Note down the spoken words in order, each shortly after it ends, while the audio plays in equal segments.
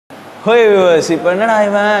ஹோய் வியூவர்ஸ், இப்போ என்னடா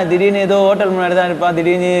இவன் திடீர்னு ஏதோ ஹோட்டல் முன்னாடி தான் இருப்பான்,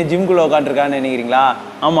 திடீர்னு ஜிம்குள்ளே உட்காந்துருக்கான்னு நினைக்கிறீங்களா?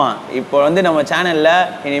 ஆமாம், இப்போ வந்து நம்ம சேனலில்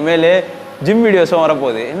இனிமேல் ஜிம் வீடியோஸும்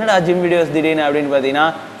வரப்போகுது. என்னடா ஜிம் வீடியோஸ் திடீர்னு அப்படின்னு பார்த்தீங்கன்னா,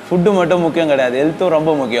 ஃபுட்டு மட்டும் முக்கியம் கிடையாது, ஹெல்த்தும்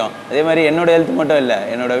ரொம்ப முக்கியம். அதே மாதிரி என்னோடய ஹெல்த் மட்டும் இல்லை,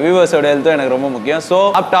 என்னோட வியூவர்ஸோட ஹெல்த்தும் எனக்கு ரொம்ப முக்கியம். ஸோ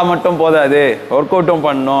சாப்பிட்டா மட்டும் போதாது, ஒர்க் அவுட்டும்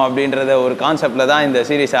பண்ணணும் அப்படின்றத ஒரு கான்செப்டில் தான் இந்த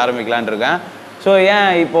சீரீஸ் ஆரம்பிக்கலான்னு இருக்கேன். ஸோ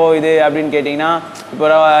ஏன் இப்போது இது அப்படின்னு கேட்டிங்கன்னா, இப்போ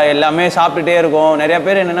எல்லாமே சாப்பிட்டுட்டே இருக்கோம். நிறையா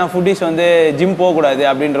பேர் என்னென்னா ஃபுட்டீஸ் வந்து ஜிம் போகக்கூடாது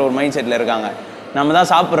அப்படின்ற ஒரு மைண்ட் செட்டில் இருக்காங்க. நம்ம தான்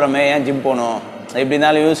சாப்பிட்றோமே, ஏன் ஜிம் போகணும், எப்படி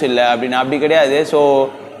இருந்தாலும் யூஸ் இல்லை அப்படின்னு. அப்படி கிடையாது. ஸோ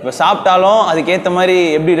இப்போ சாப்பிட்டாலும் அதுக்கேற்ற மாதிரி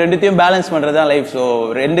எப்படி ரெண்டுத்தையும் பேலன்ஸ் பண்ணுறது தான் லைஃப். ஸோ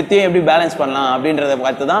ரெண்டுத்தையும் எப்படி பேலன்ஸ் பண்ணலாம் அப்படின்றத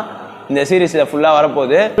பார்த்து தான் இந்த சீரீஸில் ஃபுல்லாக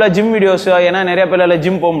வரப்போகுது. ஃபுல்லாக ஜிம் வீடியோஸ். ஏன்னா நிறைய பேரால்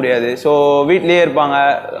ஜிம் போக முடியாது. ஸோ வீட்லேயே இருப்பாங்க,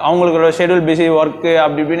 அவங்களுக்கு ஒரு ஷெடியூல் பிஸி, ஒர்க்கு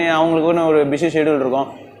அப்படி இப்படின்னு அவங்களுக்குன்னு ஒரு பிஸி ஷெடியூல் இருக்கும்.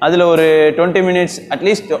 அதில் ஒரு 20 மினிட்ஸ்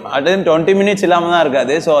அட்லீஸ்ட் 20 மினிட்ஸ் இல்லாமல் தான்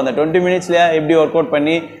இருக்காது. ஸோ அந்த 20 மினிட்ஸில் எப்படி ஒர்க் அவுட்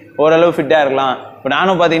பண்ணி ஓரளவு ஃபிட்டாக இருக்கலாம். இப்போ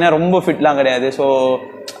நானும் பார்த்தீங்கன்னா ரொம்ப ஃபிட்லாம் கிடையாது. ஸோ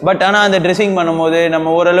பட் ஆனால் அந்த ட்ரெஸ்ஸிங் பண்ணும்போது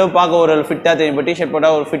நம்ம ஓரளவு பார்க்க ஓரளவு ஃபிட்டாக தெரியும். இப்போ டிஷர்ட்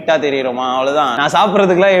போட்டால் ஒரு ஃபிட்டாக தெரியுறோமா, அவ்வளோதான். நான்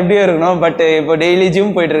சாப்பிட்றதுக்குலாம் எப்படியோ இருக்கணும், பட் இப்போ டெய்லி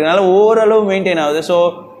ஜிம் போயிட்டு இருக்கனால ஓரளவு மெயின்டைன் ஆகுது. ஸோ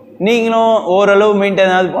நீங்களும் ஓரளவு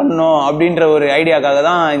மெயின்டைனாவது பண்ணணும் அப்படின்ற ஒரு ஐடியாக்காக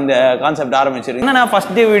தான் இந்த கான்செப்ட் ஆரம்பிச்சிருக்கு. ஏன்னா நான்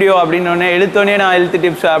ஃபஸ்ட்டு வீடியோ அப்படின்னோடனே எடுத்தோடனே நான் ஹெல்த்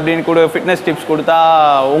டிப்ஸ் அப்படின்னு கூட ஃபிட்னஸ் டிப்ஸ் கொடுத்தா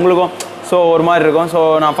உங்களுக்கும் ஸோ ஒரு மாதிரி இருக்கும். ஸோ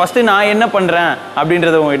நான் ஃபஸ்ட்டு நான் என்ன பண்ணுறேன்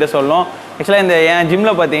அப்படின்றத உங்கள்கிட்ட சொல்லணும். ஆக்சுவலாக இந்த என்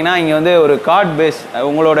ஜிம்மில் பார்த்தீங்கன்னா இங்கே வந்து ஒரு கார்ட் பேஸ்,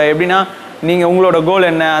 உங்களோட எப்படின்னா நீங்கள் உங்களோட கோல்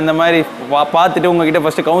என்ன அந்த மாதிரி பார்த்துட்டு உங்ககிட்ட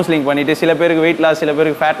ஃபஸ்ட்டு கவுன்சிலிங் பண்ணிவிட்டு, சில பேருக்கு வெயிட் லாஸ், சில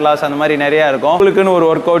பேருக்கு ஃபேட் லாஸ், அந்த மாதிரி நிறையா இருக்கும். உங்களுக்குன்னு ஒரு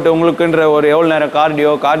ஒர்க் அவுட், உங்களுக்குன்ற ஒரு எவ்வளோ நேரம்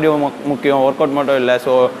கார்டியோ முக்கியம், ஒர்க் அவுட் மட்டும் இல்லை.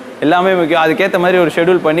 ஸோ எல்லாமே முக்கியம். அதுக்கேற்ற மாதிரி ஒரு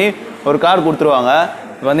ஷெடியூல் பண்ணி ஒரு கார்டு கொடுத்துருவாங்க.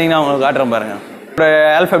 வந்தீங்கன்னா உங்களுக்கு காட்டுறேன் பாருங்கள். ஒரு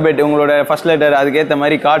ஆல்ஃபபெட், உங்களோட ஃபஸ்ட் லெட்டர், அதுக்கேற்ற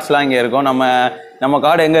மாதிரி கார்ட்ஸ்லாம் இங்கே இருக்கும். நம்ம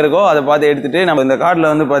கார்டு எங்கே இருக்கோ அதை பார்த்து எடுத்துகிட்டு நம்ம இந்த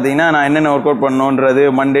கார்டில் வந்து பார்த்தீங்கன்னா நான் என்னென்ன ஒர்க் அவுட் பண்ணணுன்றது,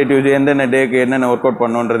 மண்டே டியூஸ்டே எந்தெந்த டேக்கு என்னென்ன ஒர்க் அவுட்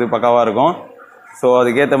பண்ணணுன்றது பக்காவாக இருக்கும். ஸோ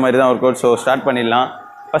அதுக்கேற்ற மாதிரி தான் ஒர்க் அவுட். ஸோ ஸ்டார்ட் பண்ணிடலாம்.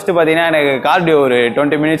 ஃபஸ்ட்டு பார்த்தீங்கன்னா எனக்கு கார்டியோ ஒரு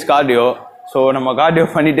 20 மினிட்ஸ் கார்டியோ. ஸோ நம்ம கார்டியோ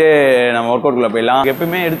பண்ணிவிட்டு நம்ம ஒர்க் அவுட்குள்ளே போயிடலாம்.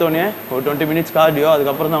 எப்பயுமே எடுத்தோடனே ஒரு 20 மினிட்ஸ் கார்டியோ,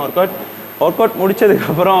 அதுக்கப்புறம் தான் ஒர்க் அவுட்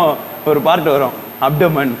முடிச்சதுக்கப்புறம் ஒரு பார்ட் வரும்,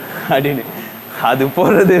 அப்டமன் அப்படின்னு. அது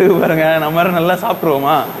போடுறது பாருங்க, நம்ம நல்லா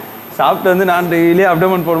சாப்பிட்ருவோமா, சாப்பிட்டு வந்து நான் டெய்லியே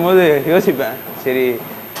அப்டமன் போடும்போது யோசிப்பேன், சரி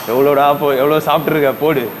எவ்வளோ சாப்பிட்ருக்க,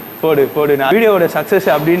 போடு நான் வீடியோவோட சக்ஸஸ்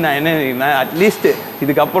அப்படின்னு நான் என்ன நினைக்கிறேன், அட்லீஸ்ட்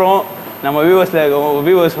இதுக்கப்புறம் நம்ம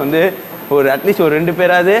வியூவர்ஸ் வந்து ஒரு அட்லீஸ்ட் ஒரு 2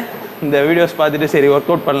 பேராவது இந்த வீடியோஸ் பார்த்துட்டு சரி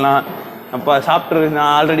ஒர்க் அவுட் பண்ணலாம். அப்போ சாப்பிட்றது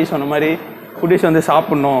நான் ஆல்ரெடி சொன்ன மாதிரி ஃபுட்டீஸ் வந்து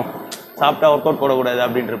சாப்பிட்ணும், சாப்பிட்டா ஒர்க் அவுட் போடக்கூடாது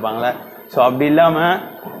அப்படின்ட்டு இருப்பாங்களே. ஸோ அப்படி இல்லாமல்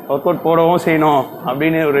ஒர்க் அவுட் போடவும் செய்யணும்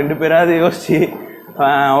அப்படின்னு ஒரு 2 பேராவது யோசித்து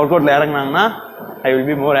ஒர்க் அவுட்டில் இறங்கினாங்கன்னா I will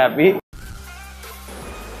be more happy.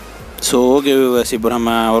 So okay viewers, இப்போ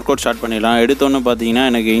நம்ம ஒர்க் அவுட் ஸ்டார்ட் பண்ணிடலாம். எடுத்தோன்னு பார்த்தீங்கன்னா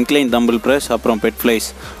எனக்கு இன்க்ளைன் தம்பிள் ப்ரெஸ், அப்புறம் பெட் ஃப்ளைஸ்,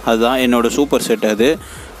 அதுதான் என்னோடய சூப்பர் செட்.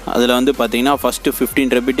 அதில் வந்து பார்த்தீங்கன்னா first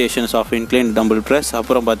 15 repetitions of incline tumble press,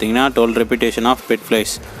 அப்புறம் பார்த்தீங்கன்னா 12 repetition of bed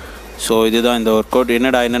flies. So இதுதான் இந்த ஒர்க் அவுட்.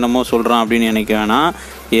 என்னென்னமோ சொல்கிறான் அப்படின்னு நினைக்க வேணாம்.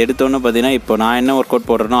 எடுத்தோன்னு பார்த்தீங்கன்னா இப்போ நான் என்ன ஒர்க் அவுட்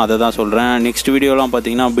போடுறேனோ அதை தான் சொல்கிறேன். நெக்ஸ்ட் வீடியோலாம்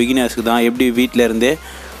பார்த்தீங்கன்னா பிகினர்ஸ்க்கு தான் எப்படி வீட்டில் இருந்தே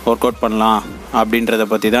ஒர்க் அவுட் பண்ணலாம் அப்படின்றத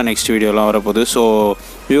பற்றி தான் நெக்ஸ்ட் வீடியோலாம் வரப்போகுது. ஸோ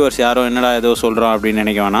வியூவர்ஸ் யாரும் என்னடா ஏதோ சொல்கிறோம் அப்படின்னு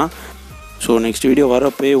நினைக்க வேணாம். ஸோ நெக்ஸ்ட் வீடியோ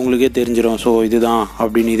வரப்போ உங்களுக்கே தெரிஞ்சிடும். ஸோ இதுதான்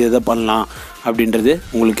அப்படின்னு இது எதை பண்ணலாம் அப்படின்றது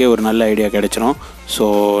உங்களுக்கே ஒரு நல்ல ஐடியா கிடச்சிரும். ஸோ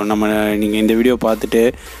நீங்கள் இந்த வீடியோ பார்த்துட்டு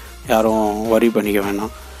யாரும் வரி பண்ணிக்க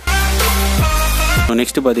வேணாம். ஸோ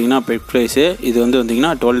நெக்ஸ்ட்டு பார்த்தீங்கன்னா பெட் ஃப்ளைஸு, இது வந்து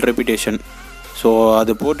வந்திங்கன்னா 12 ரெப்பிடேஷன். ஸோ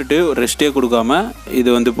அது போட்டுட்டு ரெஸ்ட்டே கொடுக்காம இது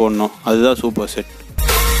வந்து போடணும், அதுதான் சூப்பர் செட்.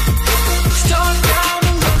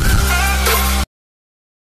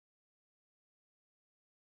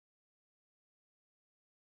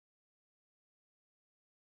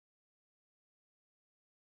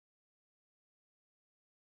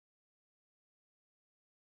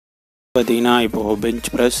 பார்த்தீங்கன்னா இப்போது பெஞ்ச்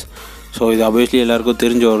ப்ரெஸ். ஸோ இது ஆப்வியஸ்லி எல்லாேருக்கும்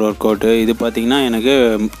தெரிஞ்ச ஒரு ஒர்க் அவுட்டு. இது பார்த்திங்கன்னா எனக்கு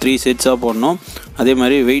 3 செட்ஸாக போடணும். அதே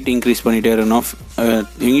மாதிரி வெயிட் இன்க்ரீஸ் பண்ணிகிட்டே இருக்கணும்.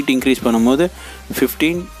 வெயிட் இன்க்ரீஸ் பண்ணும்போது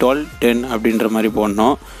 15, 12, 10 அப்படின்ற மாதிரி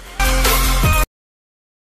போடணும்.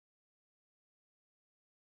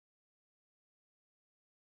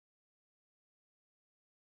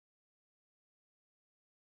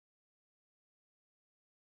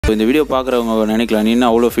 இந்த வீடியோ பார்க்குறவங்க நினைக்கலாம், நீ இன்னும்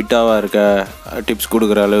அவ்வளோ ஃபிட்டாக இருக்க டிப்ஸ்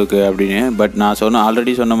கொடுக்குற அளவுக்கு அப்படின்னு. பட் நான்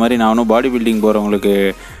ஆல்ரெடி சொன்ன மாதிரி நான் ஒன்றும் பாடி பில்டிங் போகிறவங்களுக்கு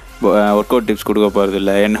ஒர்க் அவுட் டிப்ஸ் கொடுக்க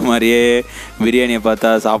போகிறதில்ல. என்ன மாதிரியே பிரியாணியை பார்த்தா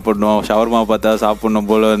சாப்பிட்ணும், ஷவர்மா பார்த்தா சாப்பிட்ணும்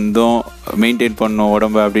போல் இருந்தும் மெயின்டைன் பண்ணணும்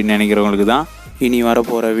உடம்பு அப்படின்னு நினைக்கிறவங்களுக்கு தான் இனி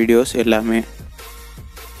வரப்போகிற வீடியோஸ் எல்லாமே.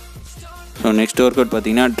 ஸோ நெக்ஸ்ட் ஒர்க் அவுட்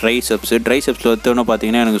பார்த்தீங்கன்னா ட்ரைசெப்ஸில் ஒருத்தவொன்னே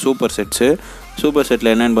பார்த்தீங்கன்னா எனக்கு சூப்பர்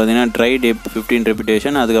செட்டில் என்னென்னு பார்த்தீங்கன்னா ட்ரை டெப் 15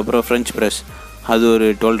 ரெப்பிடேஷன், அதுக்கப்புறம் ஃப்ரெஞ்ச் ப்ரெஸ் அது ஒரு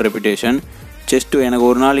 12 ரெப்பிடேஷன். செஸ்ட்டு எனக்கு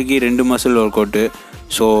ஒரு நாளைக்கு 2 மசில் ஒர்க் அவுட்டு.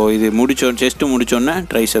 ஸோ இது செஸ்ட்டு முடித்தோன்னே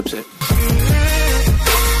ட்ரைசெப்ஸு.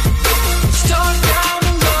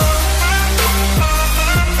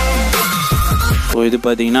 ஸோ இது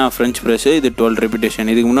பார்த்தீங்கன்னா ஃப்ரெஞ்ச் ப்ரெஸ்ஸு, இது 12 ரெப்பிட்டேஷன்.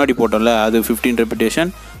 இதுக்கு முன்னாடி போட்டோம்ல அது 15 ரெப்பிட்டேஷன்,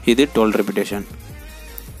 இது 12 ரெப்பிட்டேஷன்.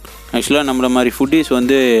 ஆக்சுவலாக நம்மள மாதிரி ஃபுட்டீஸ்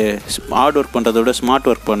வந்து ஹார்ட் ஒர்க் பண்ணுறத விட ஸ்மார்ட்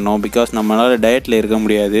ஒர்க் பண்ணோம். பிகாஸ் நம்மளால் டயட்டில் இருக்க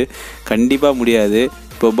முடியாது, கண்டிப்பாக முடியாது.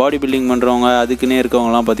 இப்போ பாடி பில்டிங் பண்ணுறவங்க அதுக்குன்னே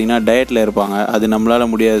இருக்கவங்கலாம் பார்த்திங்கன்னா டயட்டில் இருப்பாங்க, அது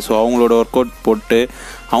நம்மளால் முடியாது. ஸோ அவங்களோட ஒர்க் அவுட் போட்டு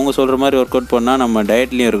அவங்க சொல்கிற மாதிரி ஒர்க் அவுட் பண்ணால் நம்ம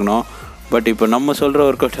டயட்லேயும் இருக்கணும். பட் இப்போ நம்ம சொல்கிற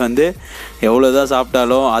ஒர்க் அவுட் வந்து எவ்வளோ தான்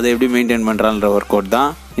சாப்பிட்டாலும் அதை எப்படி மெயின்டைன் பண்ணுறான்ற ஒர்க் அவுட்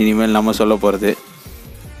தான் இனிமேல் நம்ம சொல்ல போகிறது.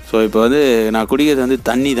 ஸோ இப்போ வந்து நான் குடிக்கிறது வந்து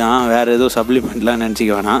தண்ணி தான், வேறு ஏதோ சப்ளிமெண்ட்லாம்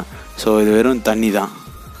நினச்சிக்க வேணாம். ஸோ இது வெறும் தண்ணி தான்,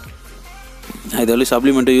 இது வந்து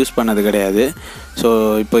சப்ளிமெண்ட்டும் யூஸ் பண்ணது கிடையாது. ஸோ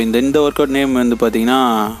இப்போ இந்த ஒர்க் அவுட் நேம் வந்து பார்த்திங்கன்னா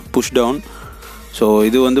புஷ் டவுன். ஸோ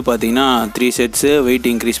இது வந்து பார்த்திங்கன்னா 3 செட்ஸு வெயிட்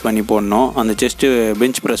இன்க்ரீஸ் பண்ணி போடணும். அந்த செஸ்ட்டு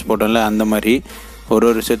பெஞ்ச் ப்ரெஸ் போட்டோம்ல அந்த மாதிரி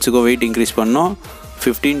ஒரு செட்ஸுக்கும் வெயிட் இன்க்ரீஸ் பண்ணோம்.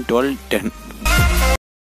 15, 12, 10.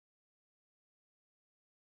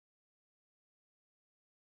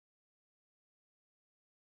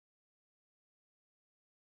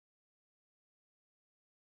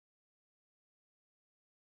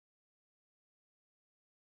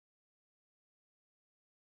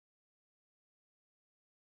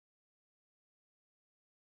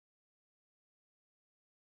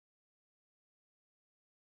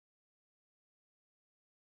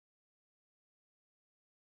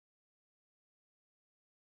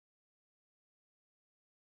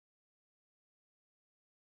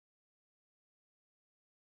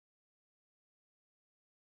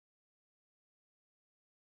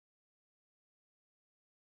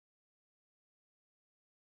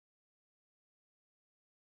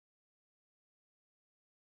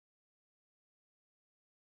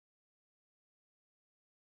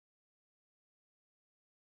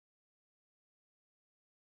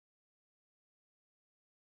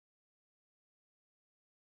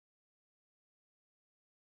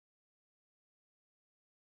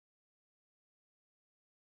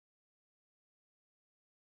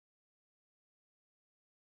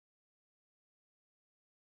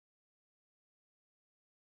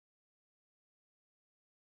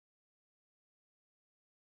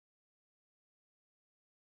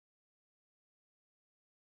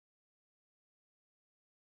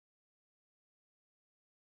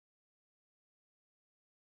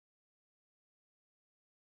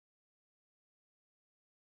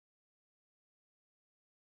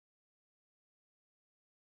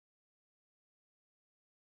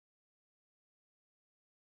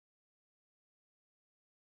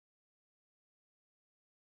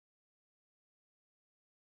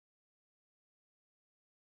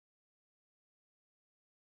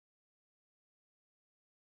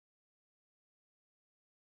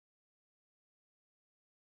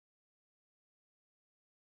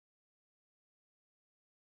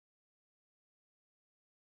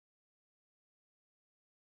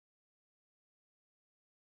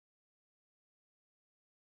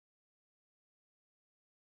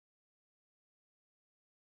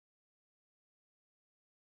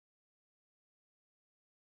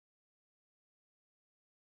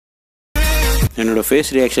 என்னோடய ஃபேஸ்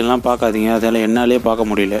ரியாக்ஷன்லாம் பார்க்காதீங்க, அதெல்லாம் என்னாலே பார்க்க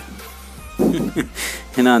முடியல.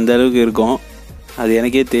 ஏன்னா அந்தளவுக்கு இருக்கும், அது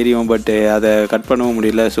எனக்கே தெரியும். பட்டு அதை கட் பண்ணவும்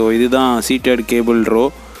முடியல. ஸோ இதுதான் சீட்டட் கேபிள் ரோ.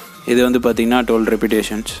 இது வந்து பார்த்திங்கன்னா 12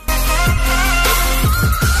 ரெப்பிட்டேஷன்ஸ்.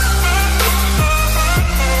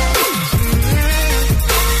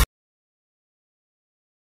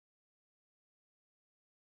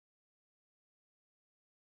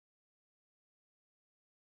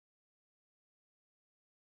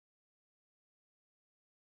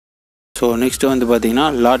 ஸோ நெக்ஸ்ட்டு வந்து பார்த்திங்கன்னா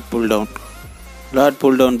lot pull down. Lot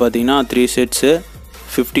pull down பார்த்திங்கன்னா 3 செட்ஸு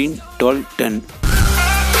 15, 12, 10.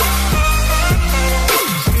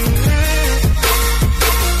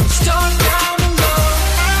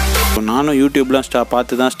 நானும் யூடியூப்லாம்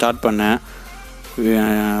பார்த்து தான் ஸ்டார்ட் பண்ணேன்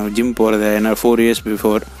ஜிம் போகிறத. ஏன்னா 4 இயர்ஸ்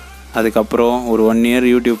பிஃபோர். அதுக்கப்புறம் ஒரு 1 இயர்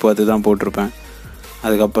யூடியூப் பார்த்து தான் போட்டிருப்பேன்.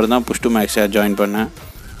 அதுக்கப்புறம் தான் புஷ் டு மேக்ஸை ஜாயின் பண்ணேன்.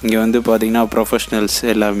 இங்கே வந்து பார்த்திங்கன்னா ப்ரொஃபஷ்னல்ஸ்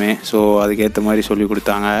எல்லாமே, ஸோ அதுக்கேற்ற மாதிரி சொல்லி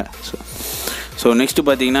கொடுத்தாங்க. ஸோ நெக்ஸ்ட்டு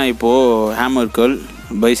பார்த்திங்கன்னா இப்போது ஹேமர் கர்ல்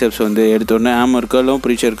பைசெப்ஸ் வந்து எடுத்தோடனே hammer கர்லும்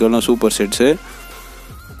preacher கர்லும் super sets.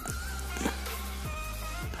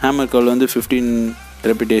 Hammer curl வந்து 15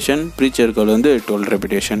 ரெப்பிட்டேஷன், ப்ரீச்சர் கர்ல் வந்து 12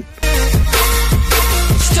 ரெப்பிட்டேஷன்.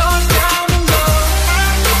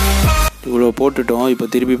 இவ்வளோ போட்டுட்டோம். இப்போ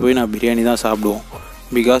திருப்பி போய் நான் பிரியாணி தான் சாப்பிடுவோம்.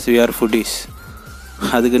 Because we are foodies.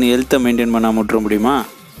 அதுக்கு நீ ஹெல்த்தை மெயின்டைன் பண்ணால் மட்டும் முடியுமா?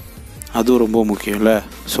 அதுவும் ரொம்ப முக்கியம்ல.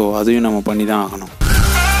 ஸோ அதையும் நம்ம பண்ணி தான் ஆகணும்.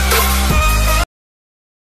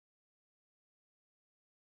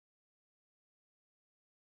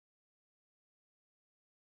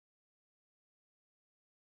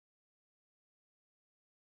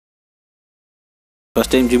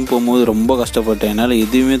 ஃபஸ்ட் டைம் ஜிம் போகும்போது ரொம்ப கஷ்டப்பட்டேன். என்னால்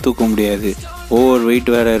எதுவுமே தூக்க முடியாது, ஓவர் வெயிட்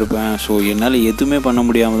வேறு இருப்பேன். ஸோ என்னால் எதுவுமே பண்ண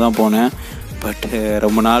முடியாமல் தான் போனேன். பட்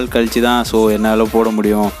ரொம்ப நாள் கழித்து தான் ஸோ என்னால் போட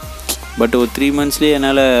முடியும். பட் ஒரு 3 monthsலேயே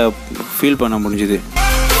என்னால் ஃபீல் பண்ண முடிஞ்சுது.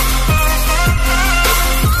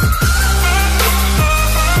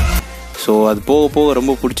 ஸோ அது போக போக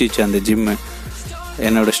ரொம்ப பிடிச்சிச்சு அந்த ஜிம்மு.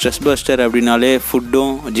 என்னோடய ஸ்ட்ரெஸ் பஸ்டர் அப்படின்னாலே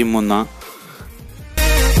ஃபுட்டும் ஜிம்மும் தான்.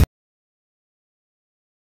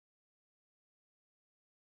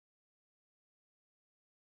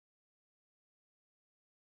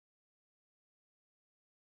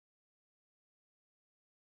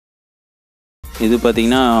 இது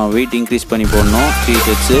பார்த்திங்கன்னா வெயிட் இன்க்ரீஸ் பண்ணி போடணும். 3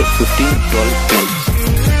 sets 15, 12, 10.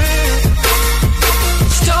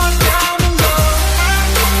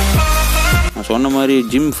 நான் சொன்ன மாதிரி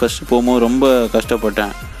ஜிம் ஃபஸ்ட்டு போகும்போது ரொம்ப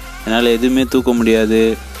கஷ்டப்பட்டேன். என்னால் எதுவுமே தூக்க முடியாது,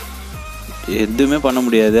 எதுவுமே பண்ண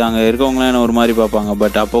முடியாது. அங்கே இருக்கவங்களாம் என்ன ஒரு மாதிரி பார்ப்பாங்க.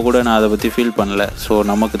 பட் அப்போ கூட நான் அதை பற்றி ஃபீல் பண்ணல. ஸோ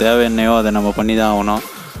நமக்கு தேவை என்னையோ அதை நம்ம பண்ணி தான் ஆகணும்.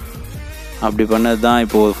 அப்படி பண்ணது தான்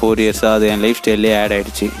இப்போது 4 yearsஸாக அது என் லைஃப் ஸ்டைல்லே ஆட்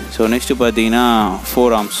ஆகிடுச்சு. ஸோ நெக்ஸ்ட்டு பார்த்தீங்கன்னா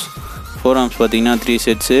ஃபோர் ஆர்ம்ஸ் பார்த்தீங்கன்னா 3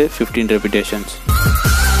 sets 15 repetitions.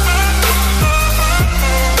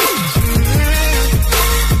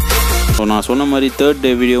 ஸோ நான் சொன்ன மாதிரி 3rd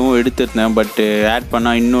day வீடியோவும் எடுத்துருந்தேன். பட்டு ஆட்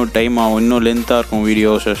பண்ணால் இன்னும் டைம் ஆகும், இன்னும் லென்த்தாக இருக்கும்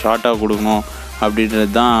வீடியோ. ஸோ ஷார்ட்டாக கொடுக்கணும்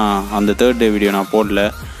அப்படின்றது தான் அந்த 3rd day வீடியோ நான் போடல.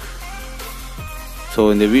 ஸோ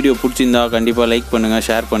இந்த வீடியோ பிடிச்சிருந்தா கண்டிப்பாக லைக் பண்ணுங்கள்,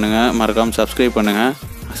 ஷேர் பண்ணுங்கள், மறக்காமல் சப்ஸ்கிரைப் பண்ணுங்கள்.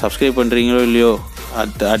 சப்ஸ்கிரைப் பண்ணுறீங்களோ இல்லையோ,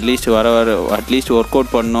 அட்லீஸ்ட் அட்லீஸ்ட் ஒர்க்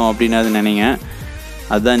அவுட் பண்ணணும் அப்படின்னு நினைங்க.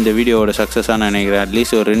 அதுதான் இந்த வீடியோவோட சக்ஸஸாக நான் நினைக்கிறேன்.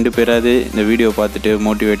 அட்லீஸ்ட் ஒரு 2 பேராவது இந்த வீடியோ பார்த்துட்டு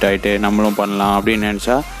மோட்டிவேட் ஆகிட்டு நம்மளும் பண்ணலாம் அப்படின்னு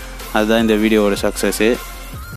நினச்சா அதுதான் இந்த வீடியோவோட சக்ஸஸ்ஸு.